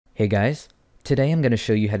Hey guys, today I'm going to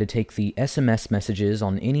show you how to take the SMS messages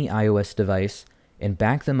on any iOS device and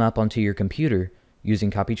back them up onto your computer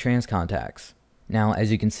using CopyTrans Contacts. Now,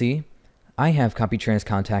 as you can see, I have CopyTrans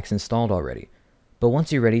Contacts installed already, but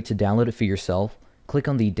once you're ready to download it for yourself, click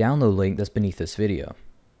on the download link that's beneath this video.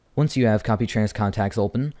 Once you have CopyTrans Contacts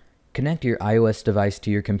open, connect your iOS device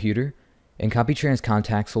to your computer, and CopyTrans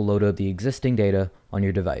Contacts will load up the existing data on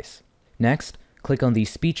your device. Next, click on the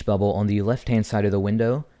speech bubble on the left-hand side of the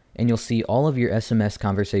window, and you'll see all of your SMS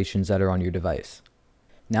conversations that are on your device.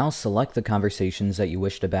 Now select the conversations that you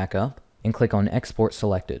wish to back up, and click on Export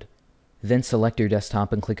Selected. Then select your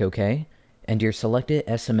desktop and click OK, and your selected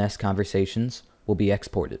SMS conversations will be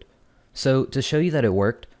exported. So to show you that it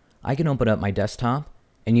worked, I can open up my desktop,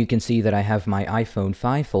 and you can see that I have my iPhone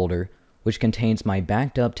 5 folder, which contains my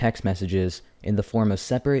backed up text messages in the form of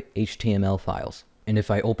separate HTML files. And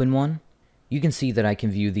if I open one, you can see that I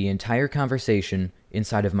can view the entire conversation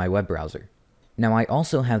inside of my web browser. Now I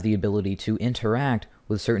also have the ability to interact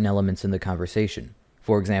with certain elements in the conversation.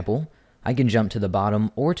 For example, I can jump to the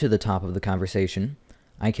bottom or to the top of the conversation.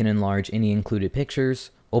 I can enlarge any included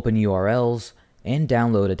pictures, open URLs, and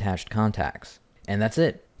download attached contacts. And that's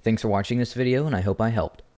it. Thanks for watching this video, and I hope I helped.